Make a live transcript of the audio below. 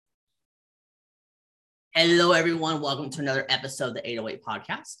Hello, everyone. Welcome to another episode of the 808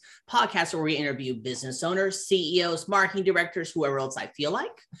 podcast where we interview business owners, CEOs, marketing directors, whoever else I feel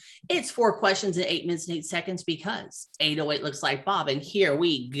like. It's 4 questions in 8 minutes and 8 seconds because 808 looks like Bob. And here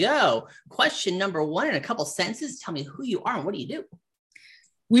we go. Question number 1 in a couple sentences. Tell me who you are and what do you do?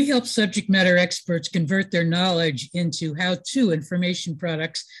 We help subject matter experts convert their knowledge into how-to information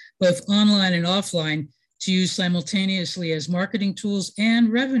products, both online and offline, to use simultaneously as marketing tools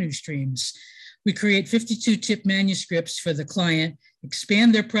and revenue streams. We create 52 tip manuscripts for the client,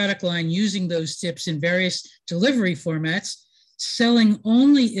 expand their product line using those tips in various delivery formats, selling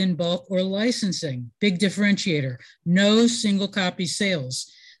only in bulk or licensing. Big differentiator, no single copy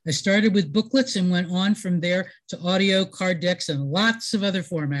sales. I started with booklets and went on from there to audio, card decks, and lots of other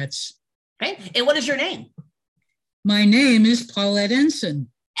formats. Okay. And what is your name? My name is Paulette Ensign.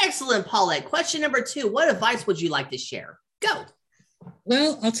 Excellent, Paulette. Question number 2, what advice would you like to share? Go.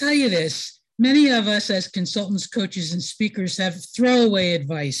 Well, I'll tell you this. Many of us as consultants, coaches, and speakers have throwaway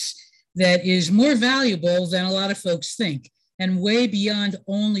advice that is more valuable than a lot of folks think and way beyond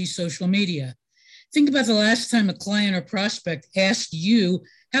only social media. Think about the last time a client or prospect asked you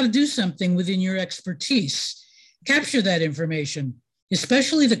how to do something within your expertise. Capture that information,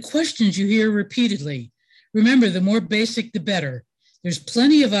 especially the questions you hear repeatedly. Remember, the more basic, the better. There's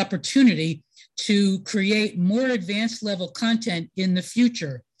plenty of opportunity to create more advanced level content in the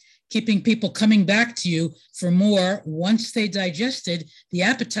future, keeping people coming back to you for more once they digested the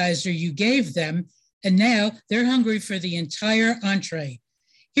appetizer you gave them, and now they're hungry for the entire entree.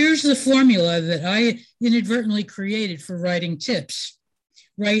 Here's the formula that I inadvertently created for writing tips.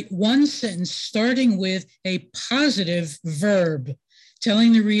 Write one sentence starting with a positive verb,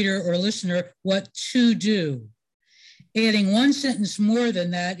 telling the reader or listener what to do. Adding one sentence more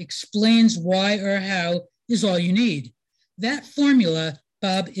than that explains why or how is all you need. That formula,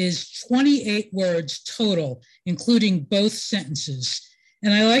 Bob, is 28 words total, including both sentences.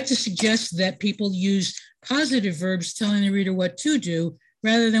 And I like to suggest that people use positive verbs telling the reader what to do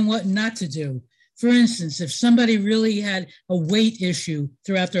rather than what not to do. For instance, if somebody really had a weight issue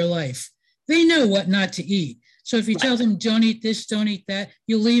throughout their life, they know what not to eat. So if you tell them, don't eat this, don't eat that,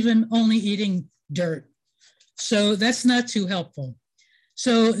 you leave them only eating dirt. So that's not too helpful.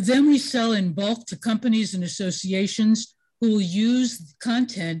 So then we sell in bulk to companies and associations who will use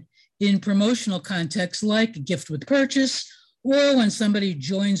content in promotional contexts like a gift with purchase, or when somebody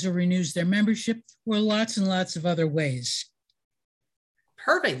joins or renews their membership, or lots and lots of other ways.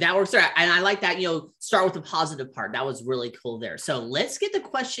 Perfect. That works there. And I like that, start with the positive part. That was really cool there. So let's get to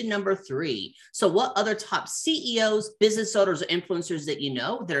question number 3. So what other top CEOs, business owners, or influencers that you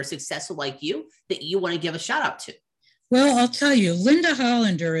know that are successful like you that you want to give a shout out to? Well, I'll tell you, Linda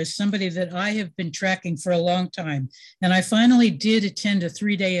Hollander is somebody that I have been tracking for a long time. And I finally did attend a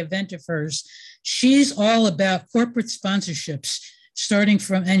 3-day event of hers. She's all about corporate sponsorships,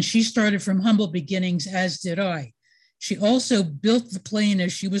 and she started from humble beginnings, as did I. She also built the plane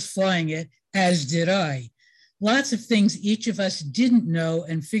as she was flying it, as did I. Lots of things each of us didn't know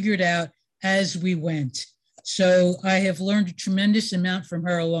and figured out as we went. So I have learned a tremendous amount from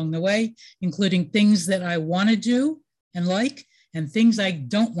her along the way, including things that I want to do and like, and things I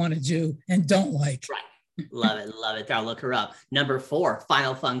don't want to do and don't like. Right. Love it. Love it. I'll look her up. Number 4,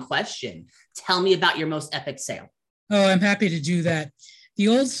 final fun question. Tell me about your most epic sale. Oh, I'm happy to do that. The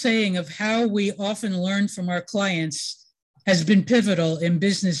old saying of how we often learn from our clients has been pivotal in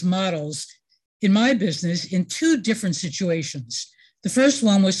business models. In my business, in 2 different situations. The first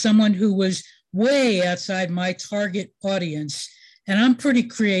one was someone who was way outside my target audience, and I'm pretty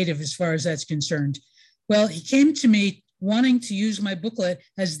creative as far as that's concerned. Well, he came to me wanting to use my booklet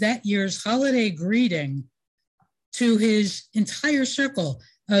as that year's holiday greeting to his entire circle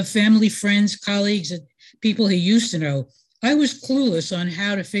of family, friends, colleagues, and people he used to know. I was clueless on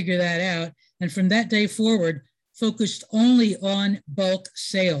how to figure that out, and from that day forward, focused only on bulk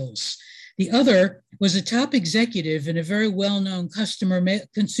sales. The other was a top executive in a very well-known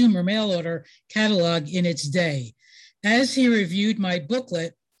consumer mail order catalog in its day. As he reviewed my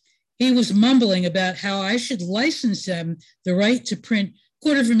booklet, he was mumbling about how I should license them the right to print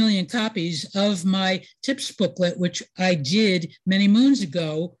 250,000 copies of my tips booklet, which I did many moons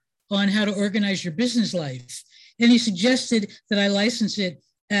ago on how to organize your business life. And he suggested that I license it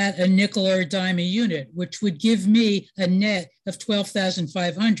at a nickel or a dime a unit, which would give me a net of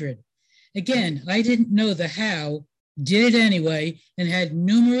 $12,500. Again, I didn't know the how, did it anyway, and had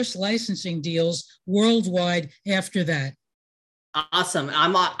numerous licensing deals worldwide after that. Awesome.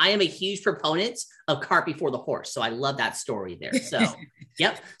 I am a huge proponent of cart before the horse. So I love that story there. So,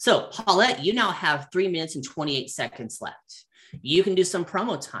 yep. So Paulette, you now have 3 minutes and 28 seconds left. You can do some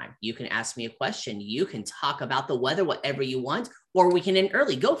promo time. You can ask me a question. You can talk about the weather, whatever you want, or we can end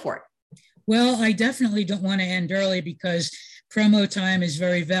early. Go for it. Well, I definitely don't want to end early because promo time is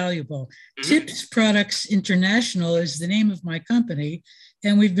very valuable. Tips Products International is the name of my company,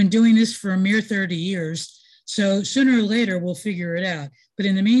 and we've been doing this for a mere 30 years. So sooner or later, we'll figure it out. But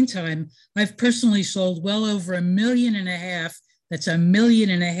in the meantime, I've personally sold well over 1.5 million, that's 1.5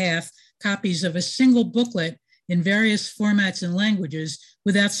 million copies of a single booklet in various formats and languages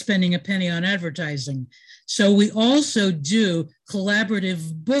without spending a penny on advertising. So we also do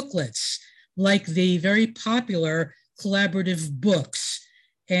collaborative booklets, like the very popular collaborative books.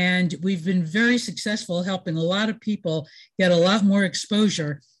 And we've been very successful helping a lot of people get a lot more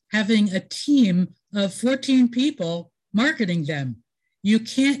exposure, having a team of 14 people marketing them. You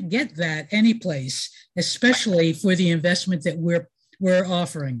can't get that anyplace, especially for the investment that we're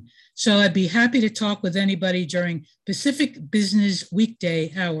offering. So I'd be happy to talk with anybody during Pacific Business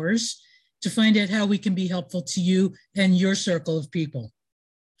weekday hours to find out how we can be helpful to you and your circle of people.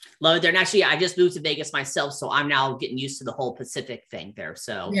 Love it there. And actually, I just moved to Vegas myself, so I'm now getting used to the whole Pacific thing there.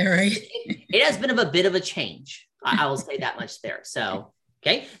 So yeah, right. It has been a bit of a change. I will say that much there. So,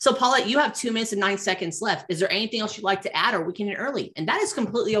 okay. So Paulette, you have 2 minutes and 9 seconds left. Is there anything else you'd like to add, or we can end early? And that is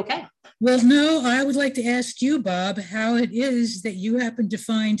completely okay. Well, no, I would like to ask you, Bob, how it is that you happen to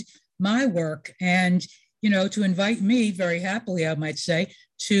find my work and, to invite me very happily, I might say,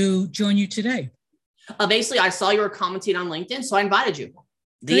 to join you today. Basically, I saw you were commenting on LinkedIn, so I invited you.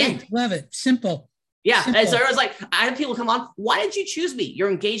 The Great. end. Love it. Simple. Yeah. Simple. And so I was like, I have people come on. Why did you choose me? You're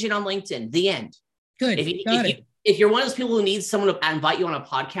engaging on LinkedIn. The end. Good. If you're one of those people who needs someone to invite you on a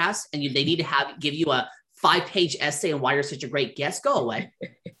podcast and they need to give you a 5-page essay on why you're such a great guest, go away.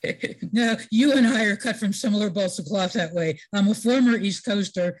 No, you and I are cut from similar bolts of cloth that way. I'm a former East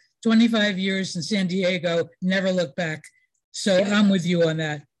Coaster, 25 years in San Diego, never looked back. So yeah. I'm with you on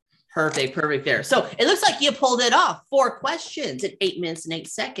that. Perfect there. So it looks like you pulled it off. 4 questions in 8 minutes and 8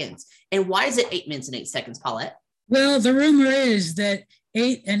 seconds. And why is it 8 minutes and 8 seconds, Paulette? Well, the rumor is that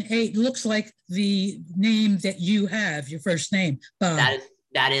 8 and 8 looks like the name that you have, your first name, Bob.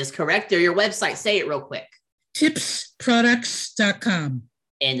 That is correct. There, your website. Say it real quick. Tipsproducts.com.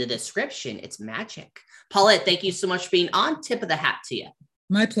 In the description, it's magic. Paulette, thank you so much for being on. Tip of the hat to you.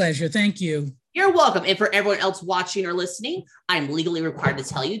 My pleasure. Thank you. You're welcome. And for everyone else watching or listening, I'm legally required to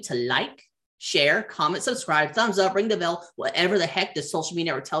tell you to like, share, comment, subscribe, thumbs up, ring the bell, whatever the heck the social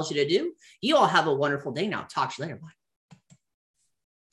media network tells you to do. You all have a wonderful day now. Talk to you later. Bye.